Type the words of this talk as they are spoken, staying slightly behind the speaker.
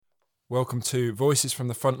Welcome to Voices from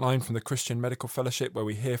the Frontline from the Christian Medical Fellowship, where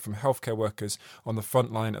we hear from healthcare workers on the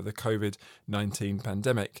front line of the COVID-19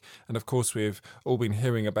 pandemic. And of course, we've all been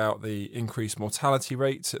hearing about the increased mortality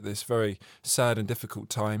rates at this very sad and difficult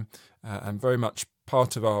time, and very much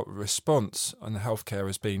part of our response on the healthcare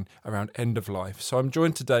has been around end of life. So I'm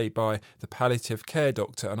joined today by the palliative care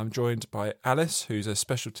doctor, and I'm joined by Alice, who's a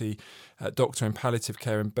specialty doctor in palliative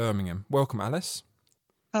care in Birmingham. Welcome, Alice.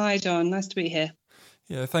 Hi, John. Nice to be here.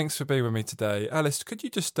 Yeah, thanks for being with me today. Alice, could you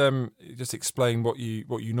just explain what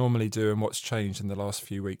you normally do and what's changed in the last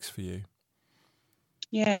few weeks for you?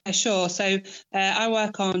 Yeah, sure. So I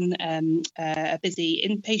work on a busy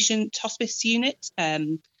inpatient hospice unit.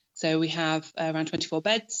 So we have around 24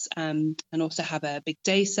 beds and also have a big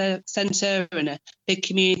day centre and a big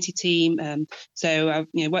community team. So I've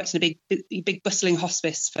worked in a big bustling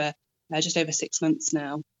hospice for just over 6 months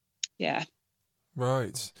now. Yeah.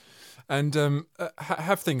 Right. And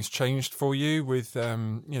have things changed for you with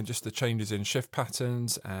just the changes in shift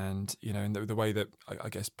patterns and in the way that I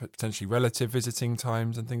guess potentially relative visiting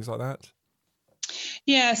times and things like that?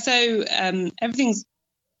 Yeah, so everything's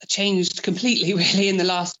changed completely really in the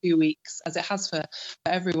last few weeks, as it has for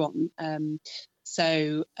everyone.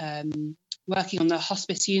 So working on the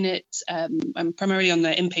hospice unit, I'm primarily on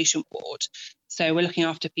the inpatient ward. So we're looking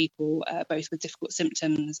after people both with difficult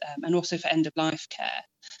symptoms and also for end of life care.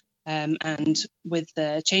 And with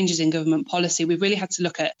the changes in government policy, we've really had to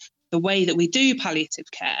look at the way that we do palliative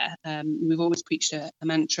care. We've always preached a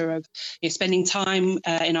mantra of spending time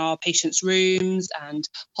in our patients' rooms and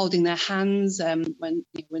holding their hands when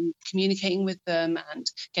communicating with them, and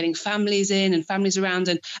getting families in and families around.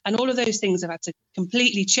 And all of those things have had to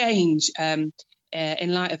completely change in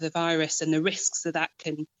light of the virus and the risks that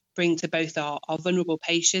can bring to both our vulnerable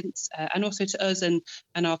patients and also to us and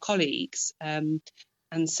our colleagues.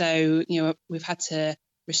 And so, we've had to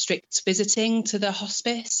restrict visiting to the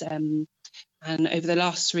hospice. And over the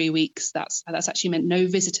last 3 weeks, that's actually meant no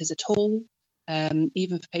visitors at all,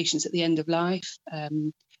 even for patients at the end of life.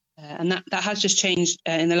 And that has just changed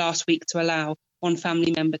in the last week to allow one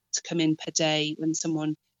family member to come in per day when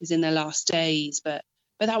someone is in their last days. But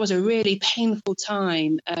that was a really painful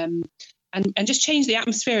time. And just changed the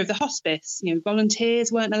atmosphere of the hospice.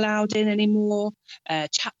 Volunteers weren't allowed in anymore.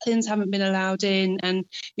 Chaplains haven't been allowed in. And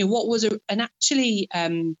what was an actually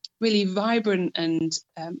really vibrant and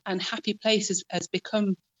happy place has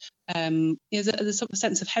become there's a sort of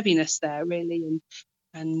sense of heaviness there, really.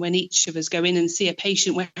 And when each of us go in and see a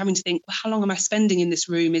patient, we're having to think, well, how long am I spending in this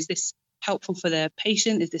room? Is this helpful for the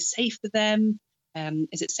patient? Is this safe for them?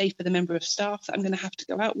 Is it safe for the member of staff that I'm going to have to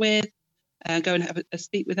go out with? Go and have a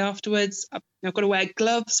speak with afterwards. I've got to wear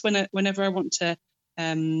gloves whenever I want to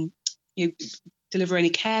deliver any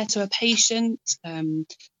care to a patient.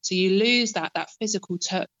 So you lose that physical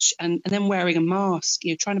touch, and then wearing a mask,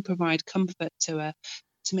 trying to provide comfort to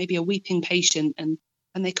maybe a weeping patient, and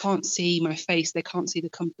they can't see my face, they can't see the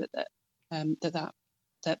comfort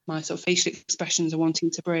that my sort of facial expressions are wanting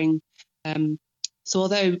to bring. So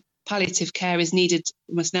although palliative care is needed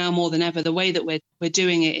almost now more than ever, the way that we're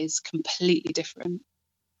doing it is completely different.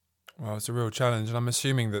 Well, it's a real challenge, and I'm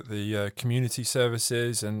assuming that the community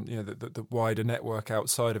services and the wider network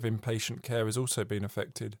outside of inpatient care has also been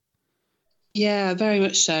affected. Yeah, very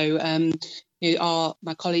much so.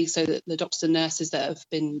 My colleagues, so that the doctors and nurses that have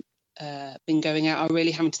been going out, are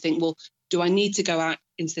really having to think, well, do I need to go out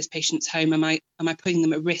into this patient's home? Am I putting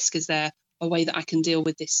them at risk? Is there a way that I can deal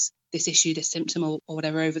with this issue, this symptom or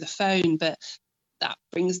whatever over the phone? But that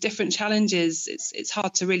brings different challenges. It's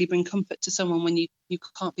hard to really bring comfort to someone when you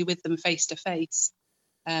can't be with them face to face.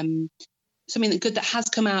 Something good that has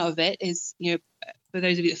come out of it is, for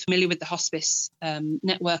those of you that are familiar with the hospice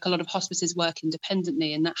network, a lot of hospices work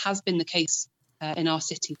independently, and that has been the case in our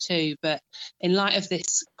city too. But in light of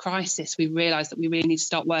this crisis, we realised that we really need to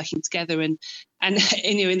start working together. And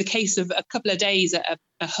in the case of a couple of days,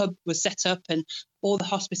 a hub was set up, and all the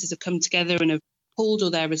hospices have come together and have pooled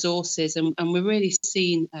all their resources, and we're really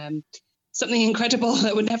seeing something incredible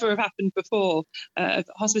that would never have happened before.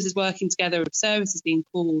 Hospices working together, of services being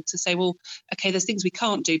pooled to say, well, okay, there's things we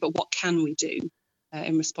can't do, but what can we do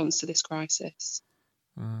in response to this crisis?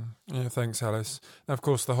 Yeah, thanks, Alice. Now, of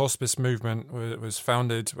course, the hospice movement was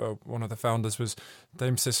founded, well, one of the founders was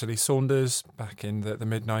Dame Cicely Saunders back in the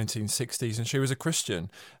mid-1960s, and she was a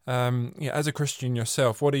Christian. As a Christian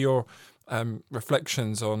yourself, what are your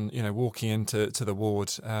reflections on, walking into the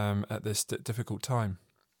ward at this difficult time?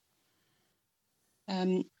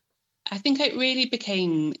 I think it really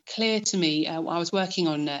became clear to me. I was working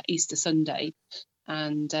on Easter Sunday,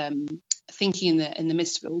 and thinking in the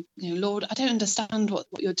midst of it all, Lord, I don't understand what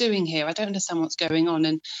you're doing here. I don't understand what's going on.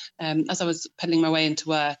 And as I was pedaling my way into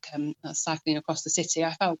work, I was cycling across the city,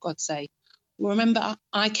 I felt God say, well, remember,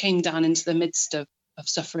 I came down into the midst of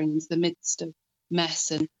suffering, into the midst of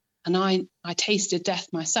mess, and I tasted death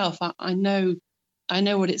myself. I know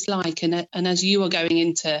what it's like. And as you are going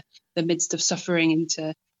into the midst of suffering,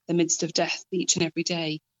 into the midst of death each and every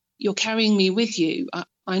day, you're carrying me with you.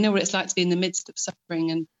 I know what it's like to be in the midst of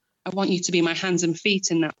suffering, and I want you to be my hands and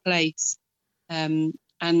feet in that place. And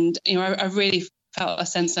I really felt a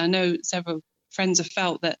sense, and I know several friends have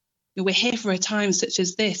felt, that we're here for a time such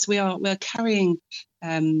as this. We're carrying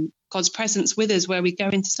God's presence with us, where we go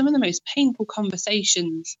into some of the most painful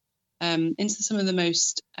conversations, into some of the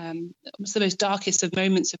most darkest of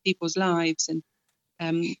moments of people's lives,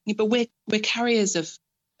 but we're carriers of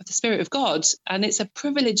the Spirit of God, and it's a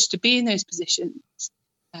privilege to be in those positions.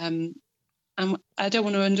 And I don't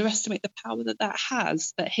want to underestimate the power that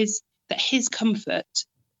has, that His comfort,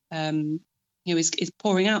 is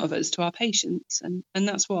pouring out of us to our patients, and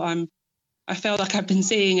that's what I felt like I've been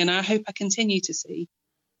seeing, and I hope I continue to see.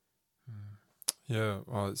 Yeah,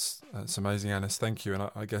 well, it's amazing, Alice. Thank you. And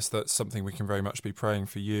I guess that's something we can very much be praying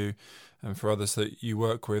for you and for others that you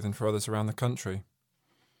work with and for others around the country.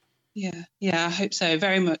 Yeah, I hope so,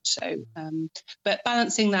 very much so. But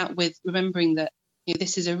balancing that with remembering that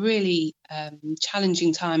this is a really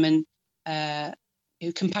challenging time, and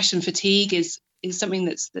compassion fatigue is something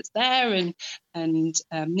that's there and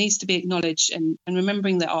needs to be acknowledged, and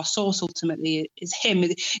remembering that our source ultimately is Him.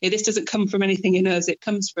 This doesn't come from anything in us; it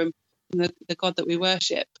comes from the God that we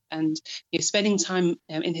worship, and spending time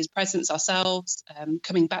in His presence ourselves,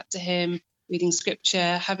 coming back to Him, reading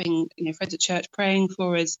Scripture, having friends at church praying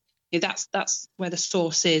for us. That's where the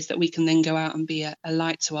source is, that we can then go out and be a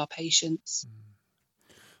light to our patients.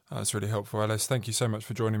 That's really helpful, Alice. Thank you so much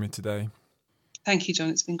for joining me today. Thank you, John.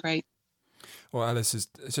 It's been great. Well, Alice,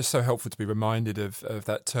 it's just so helpful to be reminded of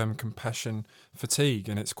that term compassion fatigue.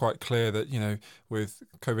 And it's quite clear that, with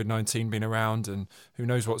COVID-19 being around and who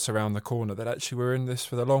knows what's around the corner, that actually we're in this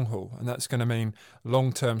for the long haul. And that's going to mean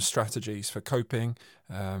long-term strategies for coping,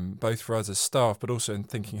 both for us as staff, but also in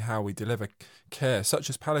thinking how we deliver care, such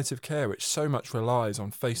as palliative care, which so much relies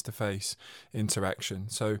on face-to-face interaction.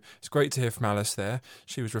 So it's great to hear from Alice there.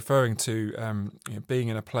 She was referring to being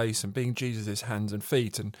in a place and being Jesus' hands and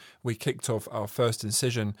feet. And we kicked off our First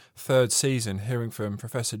Incision third season hearing from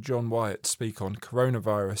Professor John Wyatt speak on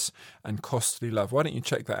coronavirus and costly love. Why don't you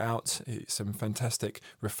check that out? It's some fantastic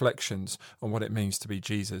reflections on what it means to be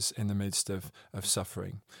Jesus in the midst of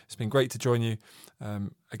suffering. It's been great to join you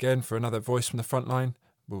again for another Voice from the Frontline.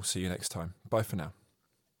 We'll see you next time. Bye for now.